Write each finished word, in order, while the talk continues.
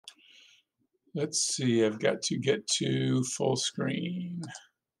Let's see, I've got to get to full screen.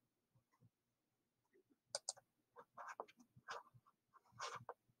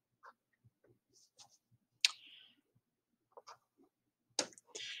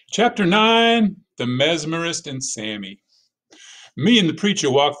 Chapter 9, The Mesmerist and Sammy. Me and the preacher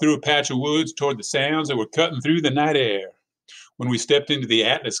walked through a patch of woods toward the sounds that were cutting through the night air. When we stepped into the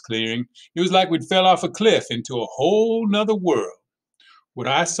Atlas clearing, it was like we'd fell off a cliff into a whole nother world. What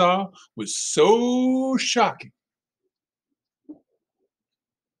I saw was so shocking. It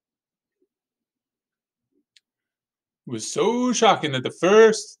was so shocking that at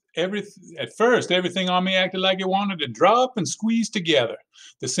first everything on me acted like it wanted to drop and squeeze together,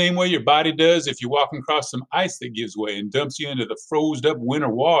 the same way your body does if you're walking across some ice that gives way and dumps you into the froze up winter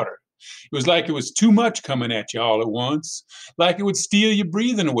water. It was like it was too much coming at you all at once, like it would steal your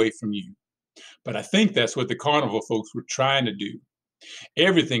breathing away from you. But I think that's what the carnival folks were trying to do.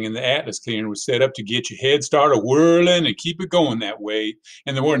 Everything in the Atlas clearing was set up to get your head started whirling and keep it going that way,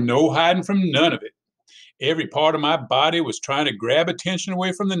 and there weren't no hiding from none of it. Every part of my body was trying to grab attention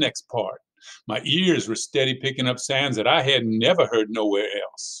away from the next part. My ears were steady picking up sounds that I had never heard nowhere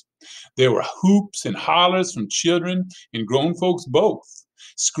else. There were hoops and hollers from children and grown folks both.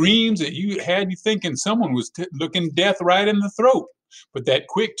 Screams that you thinking someone was looking death right in the throat, but that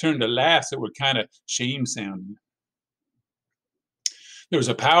quick turn to laughs that were kind of shame sounding. There was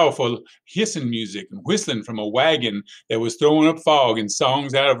a powerful hissing music and whistling from a wagon that was throwing up fog and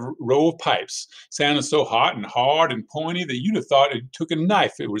songs out of a row of pipes, sounding so hot and hard and pointy that you'd have thought it took a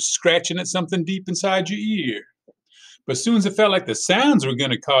knife. It was scratching at something deep inside your ear. But as soon as it felt like the sounds were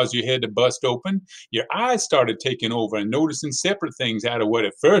going to cause your head to bust open, your eyes started taking over and noticing separate things out of what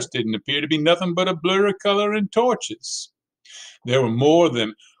at first didn't appear to be nothing but a blur of color and torches. There were more of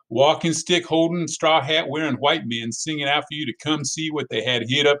them walking stick holding, straw hat wearing white men singing out for you to come see what they had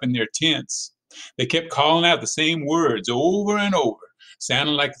hid up in their tents. They kept calling out the same words over and over,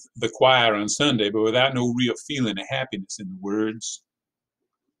 sounding like the choir on Sunday, but without no real feeling of happiness in the words.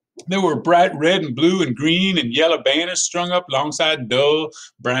 There were bright red and blue and green and yellow banners strung up alongside dull,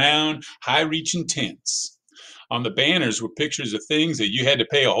 brown, high reaching tents. On the banners were pictures of things that you had to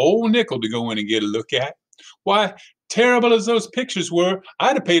pay a whole nickel to go in and get a look at. Why, terrible as those pictures were,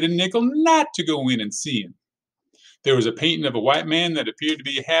 I'd have paid a nickel not to go in and see them. There was a painting of a white man that appeared to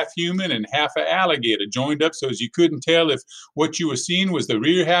be half human and half an alligator, joined up so as you couldn't tell if what you were seeing was the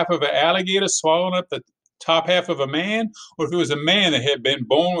rear half of an alligator swallowing up the top half of a man, or if it was a man that had been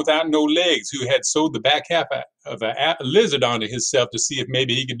born without no legs who had sewed the back half of a lizard onto himself to see if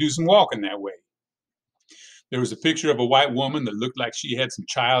maybe he could do some walking that way. There was a picture of a white woman that looked like she had some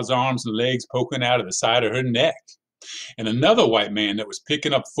child's arms and legs poking out of the side of her neck, and another white man that was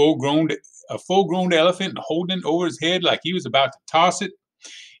picking up a full-grown elephant and holding it over his head like he was about to toss it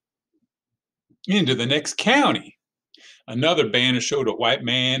into the next county. Another banner showed a white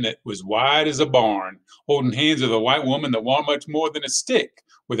man that was wide as a barn, holding hands with a white woman that weren't much more than a stick,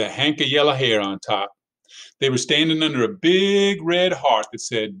 with a hank of yellow hair on top. They were standing under a big red heart that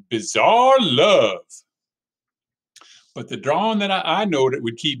said, "Bizarre Love." But the drawing that I noted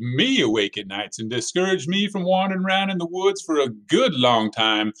would keep me awake at nights and discourage me from wandering around in the woods for a good long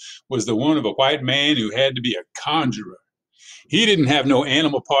time was the one of a white man who had to be a conjurer. He didn't have no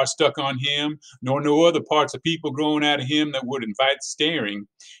animal parts stuck on him, nor no other parts of people growing out of him that would invite staring.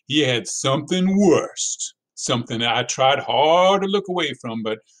 He had something worse, something that I tried hard to look away from,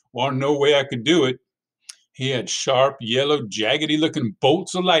 but wasn't no way I could do it. He had sharp, yellow, jaggedy looking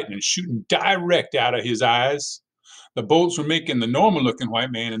bolts of lightning shooting direct out of his eyes. The bolts were making the normal looking white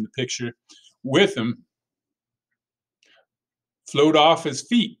man in the picture with him float off his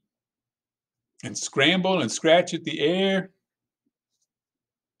feet and scramble and scratch at the air.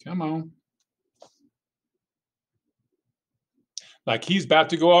 Come on. Like he's about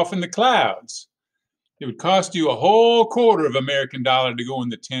to go off in the clouds. It would cost you a whole quarter of American dollar to go in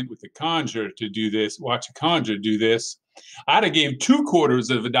the tent with a conjurer to do this, watch a conjurer do this. I'd have gave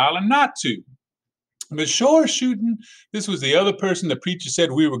 2/4 of a dollar not to. But sure shooting, this was the other person the preacher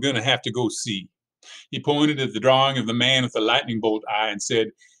said we were going to have to go see. He pointed at the drawing of the man with the lightning bolt eye and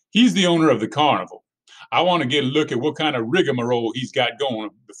said, "He's the owner of the carnival. I want to get a look at what kind of rigmarole he's got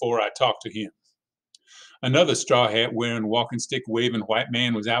going before I talk to him." Another straw hat wearing, walking stick waving white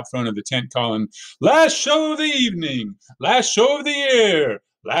man was out front of the tent calling, "Last show of the evening, last show of the year,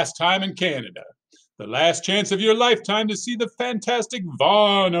 last time in Canada. The last chance of your lifetime to see the fantastic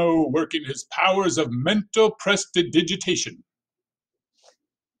Varno working his powers of mental prestidigitation."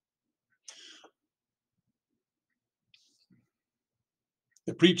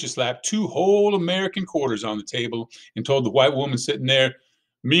 The preacher slapped 2 whole American quarters on the table and told the white woman sitting there,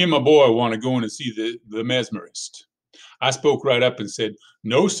 Me and my boy want to go in and see the mesmerist. I spoke right up and said,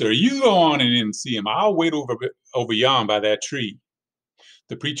 no, sir, you go on in and see him. I'll wait over yon by that tree.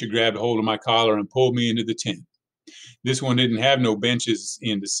 The preacher grabbed hold of my collar and pulled me into the tent. This one didn't have no benches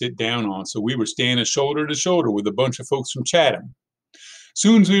in to sit down on, so we were standing shoulder to shoulder with a bunch of folks from Chatham.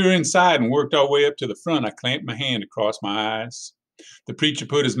 Soon as we were inside and worked our way up to the front, I clamped my hand across my eyes. The preacher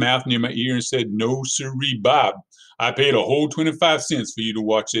put his mouth near my ear and said, no, sirree, Bob. I paid a whole 25 cents for you to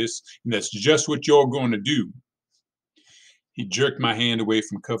watch this, and that's just what you're going to do. He jerked my hand away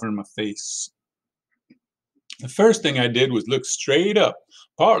from covering my face. The first thing I did was look straight up,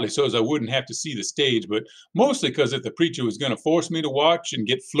 partly so as I wouldn't have to see the stage, but mostly because if the preacher was going to force me to watch and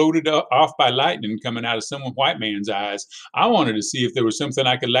get floated off by lightning coming out of some white man's eyes, I wanted to see if there was something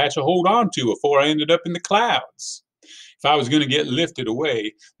I could latch a hold on to before I ended up in the clouds. If I was going to get lifted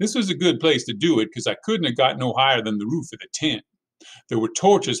away, this was a good place to do it because I couldn't have got no higher than the roof of the tent. There were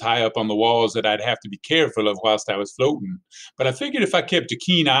torches high up on the walls that I'd have to be careful of whilst I was floating, but I figured if I kept a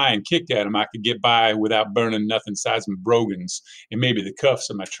keen eye and kicked at them, I could get by without burning nothing besides my brogans and maybe the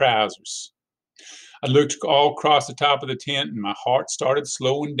cuffs of my trousers. I looked all across the top of the tent and my heart started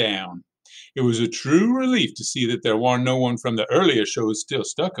slowing down. It was a true relief to see that there weren't no one from the earlier shows still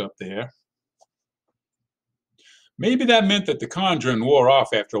stuck up there. Maybe that meant that the conjuring wore off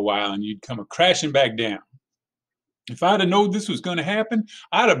after a while and you'd come crashing back down. If I'd have known this was going to happen,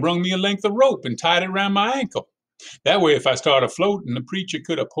 I'd have brung me a length of rope and tied it around my ankle. That way, if I started floating, the preacher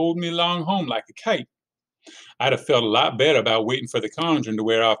could have pulled me along home like a kite. I'd have felt a lot better about waiting for the conjuring to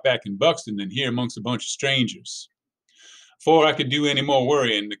wear off back in Buxton than here amongst a bunch of strangers. Before I could do any more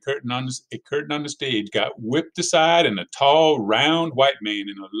worrying, a curtain on the stage got whipped aside and a tall, round white man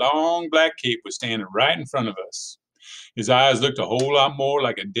in a long black cape was standing right in front of us. His eyes looked a whole lot more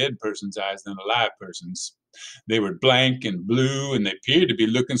like a dead person's eyes than a live person's. They were blank and blue, and they appeared to be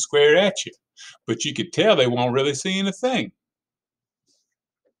looking square at you, but you could tell they weren't really seeing a thing.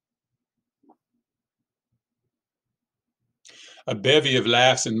 A bevy of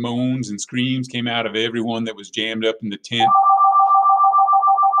laughs and moans and screams came out of everyone that was jammed up in the tent.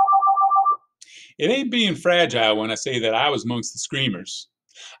 It ain't being fragile when I say that I was amongst the screamers.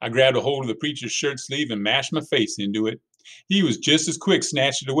 I grabbed a hold of the preacher's shirt sleeve and mashed my face into it. He was just as quick,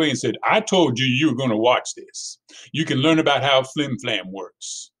 snatched it away and said, I told you were going to watch this. You can learn about how flim-flam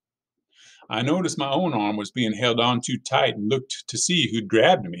works. I noticed my own arm was being held on too tight and looked to see who'd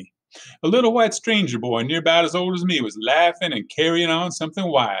grabbed me. A little white stranger boy, near about as old as me, was laughing and carrying on something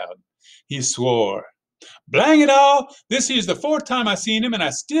wild. He swore, Blang it all, this here's the fourth time I seen him, and I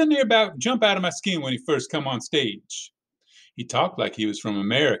still near about jump out of my skin when he first come on stage. He talked like he was from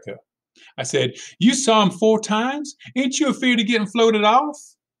America. I said, you saw him 4 times? Ain't you afraid of getting floated off?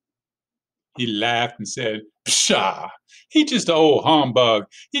 He laughed and said, pshaw, he just an old humbug.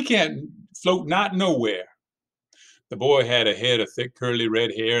 He can't float not nowhere. The boy had a head of thick curly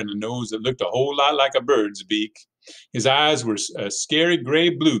red hair and a nose that looked a whole lot like a bird's beak. His eyes were a scary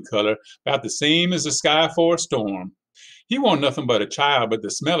gray-blue color, about the same as the sky for a storm. He wasn't nothing but a child, but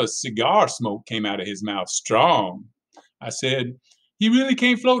the smell of cigar smoke came out of his mouth strong. I said, he really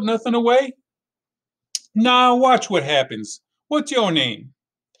can't float nothing away? Now watch what happens. What's your name?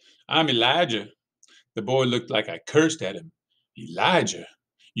 I'm Elijah. The boy looked like I cursed at him. Elijah?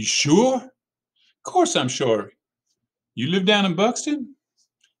 You sure? Of course I'm sure. You live down in Buxton?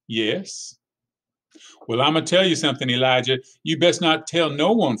 Yes. Well, I'm going to tell you something, Elijah. You best not tell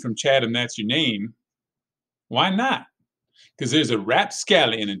no one from Chatham that's your name. Why not? Because there's a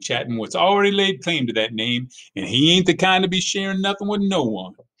rapscallion in Chatham what's already laid claim to that name, and he ain't the kind to be sharing nothing with no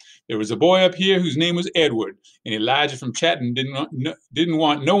one. There was a boy up here whose name was Edward, and Elijah from Chatham didn't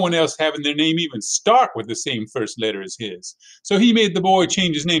want no one else having their name even start with the same first letter as his. So he made the boy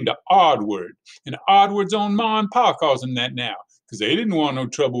change his name to Oddward, and Oddward's own ma and pa calls him that now, because they didn't want no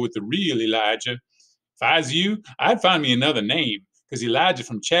trouble with the real Elijah. If I was you, I'd find me another name, because Elijah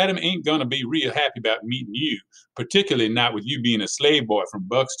from Chatham ain't going to be real happy about meeting you, particularly not with you being a slave boy from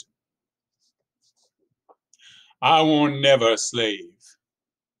Buxton. I warn't never a slave.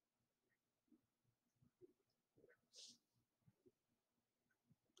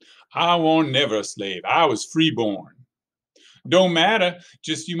 I warn't never a slave. I was freeborn. Don't matter.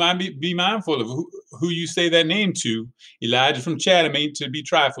 Just you might be mindful of who you say that name to. Elijah from Chatham ain't to be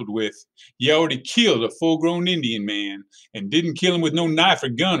trifled with. He already killed a full-grown Indian man, and didn't kill him with no knife or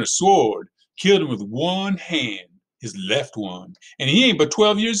gun or sword. Killed him with one hand, his left one, and he ain't but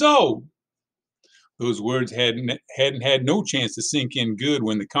 12 years old. Those words hadn't had no chance to sink in good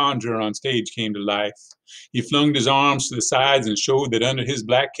when the conjurer on stage came to life. He flung his arms to the sides and showed that under his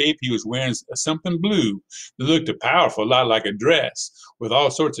black cape he was wearing something blue that looked a powerful lot like a dress, with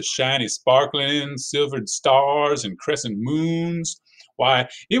all sorts of shiny sparkling, silvered stars and crescent moons. Why,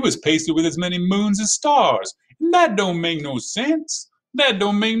 it was pasted with as many moons as stars. And that don't make no sense. That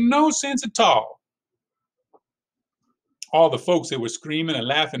don't make no sense at all. All the folks that were screaming and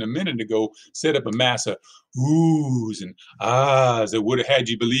laughing a minute ago set up a mass of oohs and ahs that would have had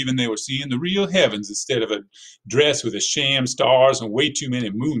you believing they were seeing the real heavens instead of a dress with a sham stars and way too many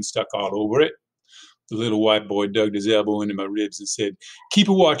moons stuck all over it. The little white boy dug his elbow into my ribs and said, "Keep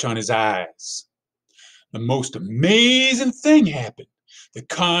a watch on his eyes." The most amazing thing happened. The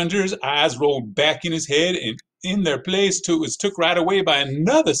conjurer's eyes rolled back in his head, and in their place was took right away by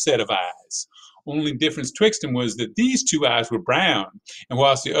another set of eyes. Only difference twixt them was that these two eyes were brown, and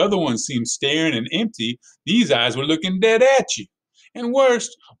whilst the other ones seemed staring and empty, these eyes were looking dead at you. And worst,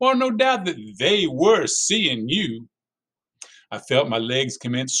 well, no doubt that they were seeing you. I felt my legs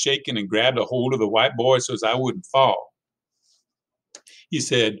commence shaking and grabbed a hold of the white boy so as I wouldn't fall. He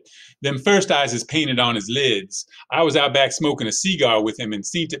said, "Them first eyes is painted on his lids. I was out back smoking a cigar with him and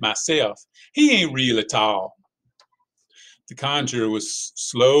seen it myself. He ain't real at all." The conjurer was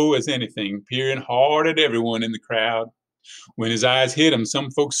slow as anything, peering hard at everyone in the crowd. When his eyes hit them, some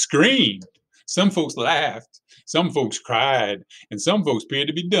folks screamed, some folks laughed, some folks cried, and some folks appeared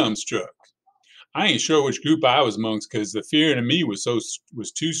to be dumbstruck. I ain't sure which group I was amongst, because the fear in me was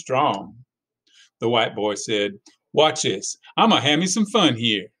too strong. The white boy said, "Watch this. I'm gonna have me some fun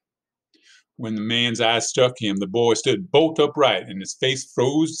here." When the man's eyes struck him, the boy stood bolt upright, and his face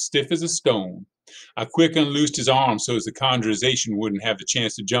froze stiff as a stone. I quick unloosed his arm so as the conjuration wouldn't have the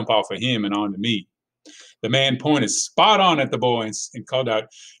chance to jump off of him and onto me. The man pointed spot on at the boy and called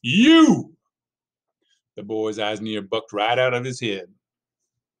out, "You!" The boy's eyes near bucked right out of his head.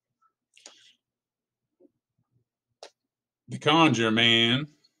 The conjure man's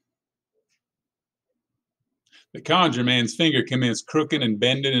finger commenced crooking and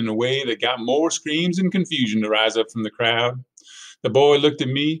bending in a way that got more screams and confusion to rise up from the crowd. The boy looked at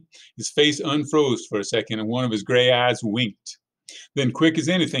me, his face unfroze for a second, and one of his gray eyes winked. Then, quick as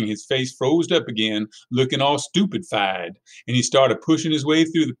anything, his face froze up again, looking all stupefied, and he started pushing his way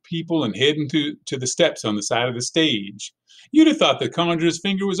through the people and heading to the steps on the side of the stage. You'd have thought the conjurer's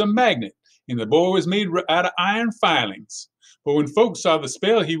finger was a magnet, and the boy was made out of iron filings. But when folks saw the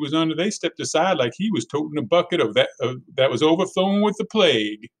spell he was under, they stepped aside like he was toting a bucket that was overflowing with the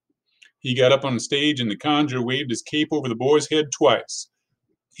plague. He got up on the stage, and the conjurer waved his cape over the boy's head twice.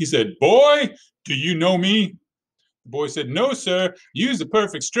 He said, "Boy, do you know me?" The boy said, "No, sir. You's the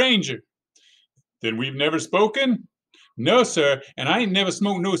perfect stranger." "Then we've never spoken?" "No, sir, and I ain't never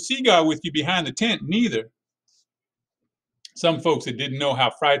smoked no cigar with you behind the tent, neither." Some folks that didn't know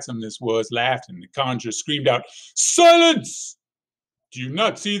how frightsome this was laughed, and the conjurer screamed out, "Silence! Do you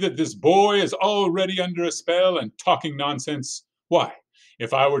not see that this boy is already under a spell and talking nonsense? Why,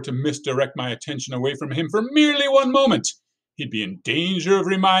 if I were to misdirect my attention away from him for merely one moment, he'd be in danger of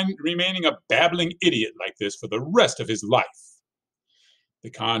remaining a babbling idiot like this for the rest of his life." The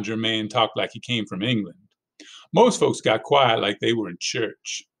conjure man talked like he came from England. Most folks got quiet like they were in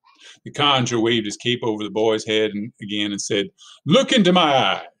church. The conjurer waved his cape over the boy's head again and said, "Look into my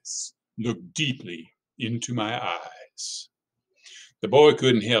eyes. Look deeply into my eyes." The boy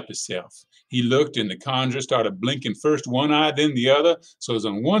couldn't help himself. He looked, and the conjurer started blinking first one eye, then the other, so as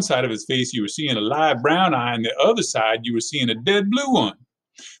on one side of his face you were seeing a live brown eye, and the other side you were seeing a dead blue one.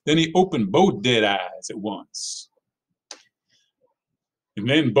 Then he opened both dead eyes at once, and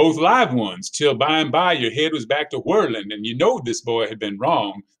then both live ones, till by and by your head was back to whirling, and you know this boy had been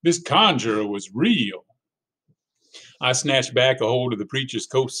wrong. This conjurer was real. I snatched back a hold of the preacher's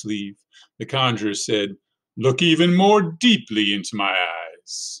coat sleeve. The conjurer said, "Look even more deeply into my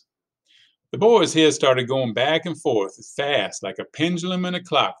eyes." The boy's head started going back and forth as fast, like a pendulum in a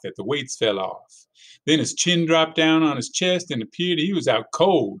clock, that the weights fell off. Then his chin dropped down on his chest, and appeared he was out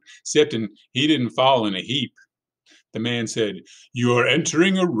cold, excepting he didn't fall in a heap. The man said, "You are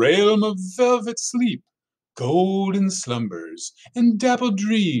entering a realm of velvet sleep, golden slumbers, and dappled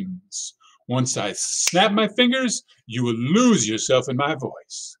dreams. Once I snap my fingers, you will lose yourself in my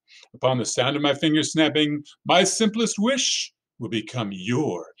voice. Upon the sound of my fingers snapping, my simplest wish will become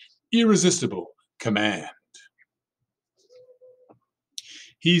your irresistible command."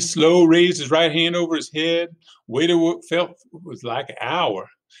 He slow raised his right hand over his head, waited what felt was like an hour.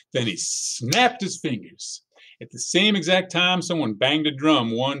 Then he snapped his fingers, At the same exact time, someone banged a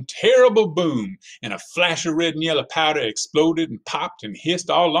drum, one terrible boom, and a flash of red and yellow powder exploded and popped and hissed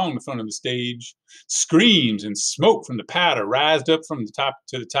all along the front of the stage. Screams and smoke from the powder rised up from the top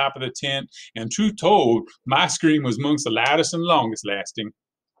to the top of the tent, and truth told, my scream was amongst the loudest and longest lasting.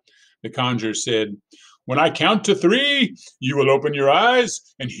 The conjurer said, "When I count to 3, you will open your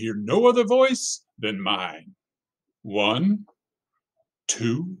eyes and hear no other voice than mine. 1,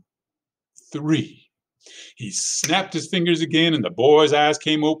 2, 3. He snapped his fingers again, and the boy's eyes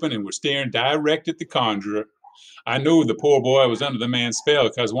came open and were staring direct at the conjurer. I knew the poor boy was under the man's spell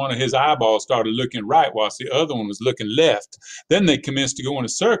because one of his eyeballs started looking right whilst the other one was looking left. Then they commenced to go in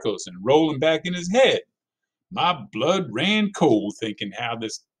circles and rolling back in his head. My blood ran cold thinking how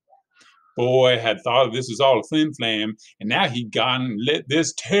this boy had thought this was all a flim-flam, and now he'd gone and let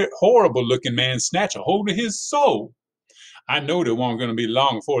this horrible-looking man snatch a hold of his soul. I knowed it wasn't going to be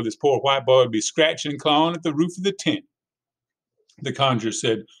long before this poor white boy would be scratching and clawing at the roof of the tent. The conjurer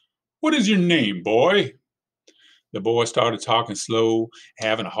said, "What is your name, boy?" The boy started talking slow,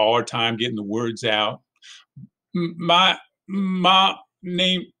 having a hard time getting the words out. My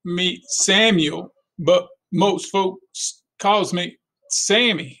name me Samuel, but most folks calls me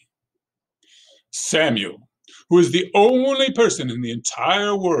Sammy." "Samuel, who is the only person in the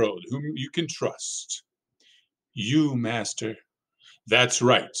entire world whom you can trust." "You, master." "That's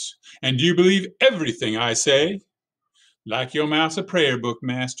right. And do you believe everything I say?" "Like your mouth's a prayer book,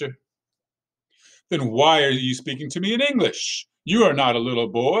 master." "Then why are you speaking to me in English? You are not a little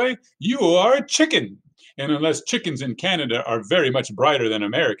boy. You are a chicken. And unless chickens in Canada are very much brighter than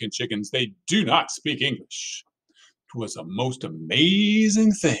American chickens, they do not speak English." It was a most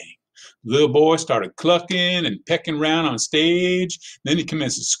amazing thing. The little boy started clucking and pecking around on stage. Then he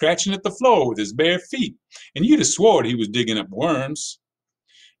commenced scratching at the floor with his bare feet, and you'd have swore he was digging up worms.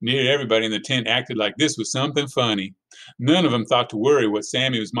 Nearly everybody in the tent acted like this was something funny. None of them thought to worry what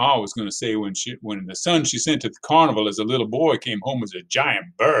Sammy's ma was going to say when the son she sent to the carnival as a little boy came home as a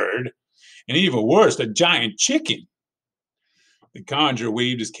giant bird, and even worse, a giant chicken. The conjurer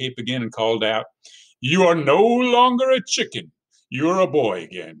waved his cape again and called out, "You are no longer a chicken. You're a boy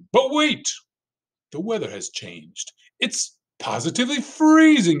again. But wait! The weather has changed. It's positively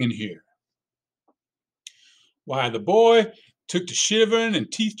freezing in here." Why, the boy took to shivering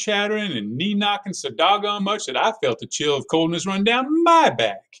and teeth chattering and knee knocking so doggone much that I felt a chill of coldness run down my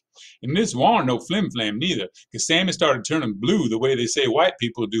back. And this warn't no flim-flam neither, because Sammy started turning blue the way they say white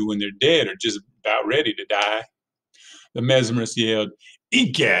people do when they're dead or just about ready to die. The mesmerist yelled,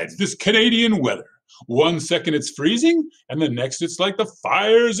 "Egads, this Canadian weather. 1 second it's freezing, and the next it's like the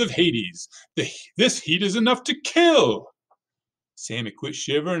fires of Hades. This heat is enough to kill." Sammy quit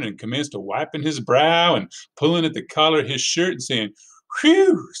shivering and commenced to wiping his brow and pulling at the collar of his shirt and saying,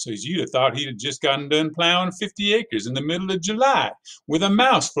 "Whew," so you'd have thought he'd just gotten done plowing 50 acres in the middle of July with a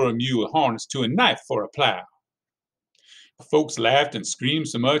mouse for a mule harnessed to a knife for a plow. Folks laughed and screamed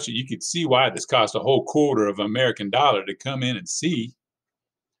so much that you could see why this cost a whole quarter of $1 to come in and see.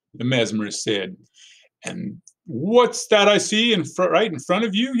 The mesmerist said, "And what's that I see right in front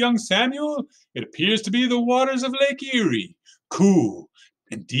of you, young Samuel? It appears to be the waters of Lake Erie, cool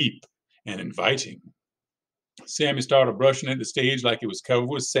and deep and inviting." Sammy started brushing at the stage like it was covered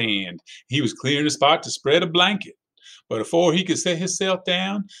with sand. He was clearing a spot to spread a blanket. But before he could set himself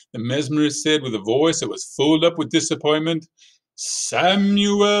down, the mesmerist said with a voice that was filled up with disappointment,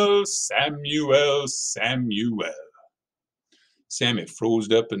 "Samuel, Samuel, Samuel." Sammy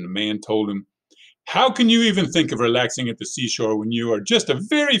froze up and the man told him, "How can you even think of relaxing at the seashore when you are just a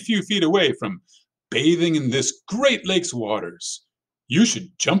very few feet away from bathing in this great lake's waters? You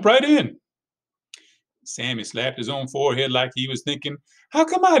should jump right in." Sammy slapped his own forehead like he was thinking, "How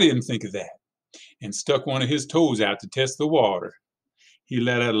come I didn't think of that?" and stuck one of his toes out to test the water. He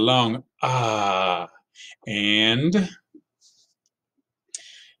let out a long "ah" and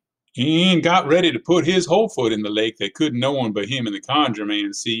got ready to put his whole foot in the lake that couldn't no one but him and the conjure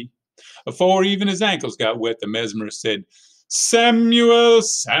man see. Before even his ankles got wet, the mesmerist said, "Samuel,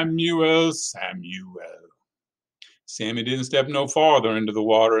 Samuel, Samuel." Sammy didn't step no farther into the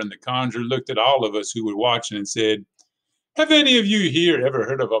water, and the conjurer looked at all of us who were watching and said, "Have any of you here ever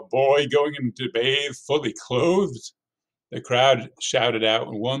heard of a boy going in to bathe fully clothed?" The crowd shouted out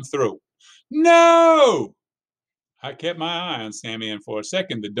in one throat, "No!" I kept my eye on Sammy, and for a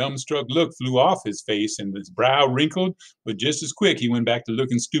second the dumbstruck look flew off his face and his brow wrinkled, but just as quick he went back to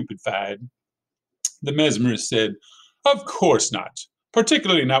looking stupefied. The mesmerist said, "Of course not,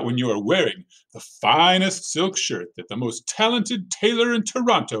 particularly not when you are wearing the finest silk shirt that the most talented tailor in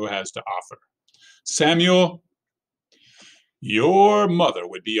Toronto has to offer. Samuel, your mother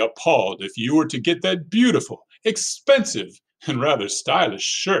would be appalled if you were to get that beautiful Expensive and rather stylish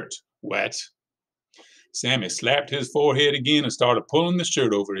shirt. Wet. Sammy slapped his forehead again and started pulling the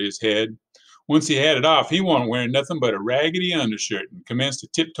shirt over his head. Once he had it off, he wasn't wearing nothing but a raggedy undershirt and commenced to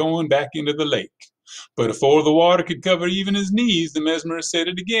tiptoeing back into the lake. But before the water could cover even his knees, the mesmerist said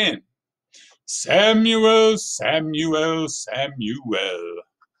it again. Samuel, Samuel, Samuel.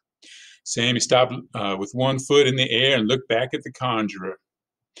 Sammy stopped with one foot in the air and looked back at the conjurer.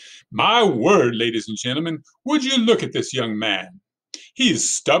 My word, ladies and gentlemen, would you look at this young man? He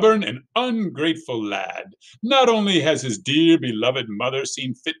is stubborn and ungrateful lad. Not only has his dear beloved mother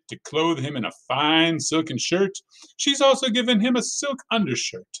seen fit to clothe him in a fine silken shirt, she's also given him a silk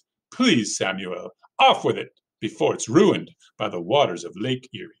undershirt. Please, Samuel, off with it before it's ruined by the waters of Lake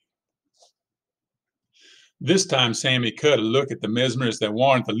Erie. This time Sammy cut a look at the mesmerist that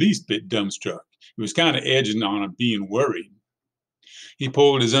warn't the least bit dumbstruck. He was kind of edging on him being worried. He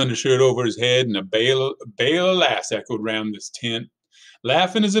pulled his undershirt over his head, and a bale of laughs echoed round this tent.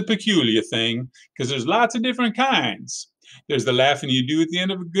 Laughing is a peculiar thing, because there's lots of different kinds. There's the laughing you do at the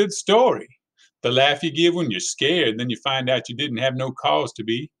end of a good story, the laugh you give when you're scared, then you find out you didn't have no cause to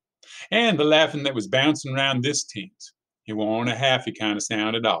be, and the laughing that was bouncing around this tent. It wasn't a happy kind of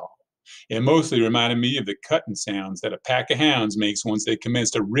sound at all. It mostly reminded me of the cutting sounds that a pack of hounds makes once they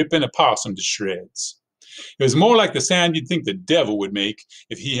commence to ripping a possum to shreds. It was more like the sound you'd think the devil would make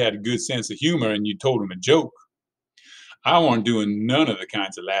if he had a good sense of humor and you told him a joke. I wasn't doing none of the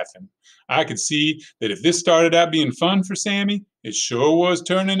kinds of laughing. I could see that if this started out being fun for Sammy, it sure was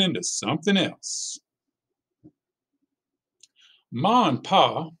turning into something else. Ma and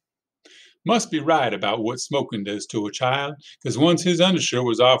Pa must be right about what smoking does to a child, because once his undershirt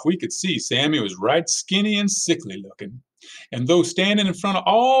was off, we could see Sammy was right skinny and sickly looking. And though standing in front of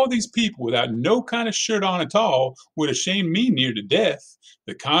all these people without no kind of shirt on at all would have shamed me near to death,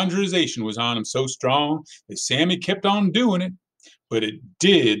 the conjurization was on him so strong that Sammy kept on doing it. But it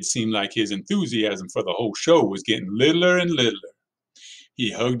did seem like his enthusiasm for the whole show was getting littler and littler.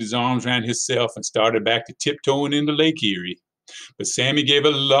 He hugged his arms around himself and started back to tiptoeing into Lake Erie. But Sammy gave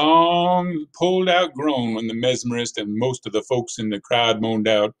a long, pulled-out groan when the mesmerist and most of the folks in the crowd moaned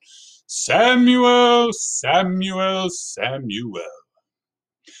out, Samuel, Samuel, Samuel.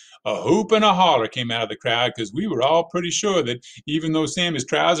 A whoop and a holler came out of the crowd because we were all pretty sure that even though Sammy's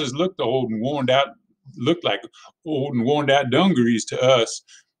trousers looked like old and worn out dungarees to us,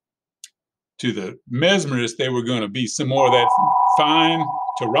 to the mesmerist they were going to be some more of that fine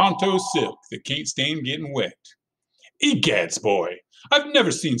Toronto silk that can't stand getting wet. Egads, boy, I've never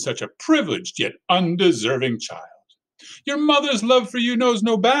seen such a privileged yet undeserving child. Your mother's love for you knows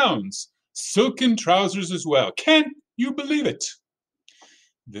no bounds. Silken trousers as well. Can't you believe it?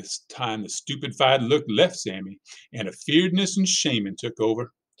 This time the stupefied look left Sammy, and a fearedness and shaming took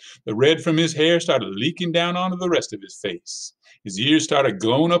over. The red from his hair started leaking down onto the rest of his face. His ears started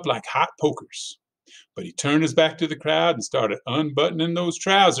glowing up like hot pokers. But he turned his back to the crowd and started unbuttoning those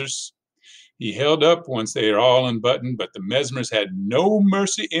trousers. He held up once they were all unbuttoned, but the mesmerist had no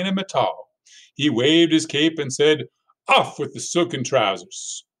mercy in him at all. He waved his cape and said, Off with the silken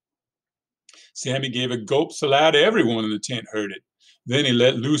trousers. Sammy gave a gulp so loud everyone in the tent heard it. Then he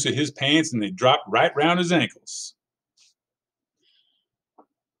let loose of his pants and they dropped right round his ankles.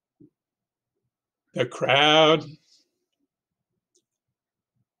 The crowd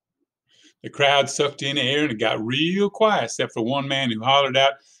sucked in air and it got real quiet except for one man who hollered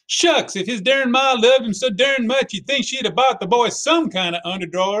out, Shucks, if his darn ma loved him so darn much, you'd think she'd have bought the boy some kind of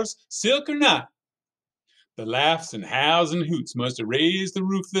underdrawers, silk or not. The laughs and howls and hoots must have raised the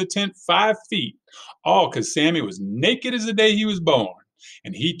roof of the tent 5 feet, all because Sammy was naked as the day he was born,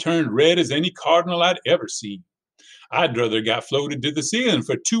 and he turned red as any cardinal I'd ever seen. I'd rather got floated to the ceiling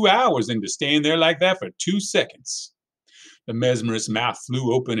for 2 hours than to stand there like that for 2 seconds. The mesmerist's mouth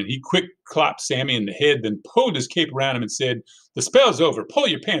flew open, and he quick clopped Sammy in the head, then pulled his cape around him and said, The spell's over. Pull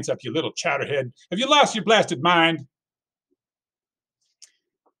your pants up, you little chowderhead. Have you lost your blasted mind?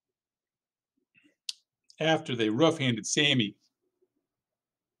 After they rough-handed Sammy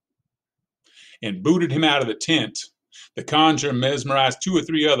and booted him out of the tent, the conjurer mesmerized 2 or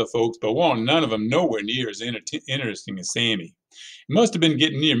 3 other folks, but none of them nowhere near as interesting as Sammy. It must have been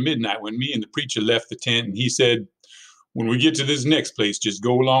getting near midnight when me and the preacher left the tent, and he said, When we get to this next place, just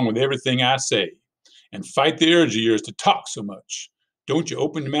go along with everything I say, and fight the urge of yours to talk so much. Don't you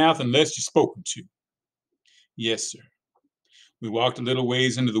open your mouth unless you're spoken to. Yes, sir. We walked a little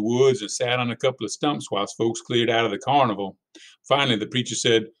ways into the woods and sat on a couple of stumps whilst folks cleared out of the carnival. Finally, the preacher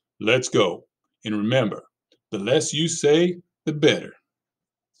said, Let's go. And remember, the less you say, the better.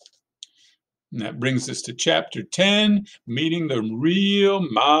 And that brings us to chapter 10, Meeting the Real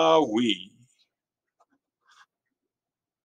Maui.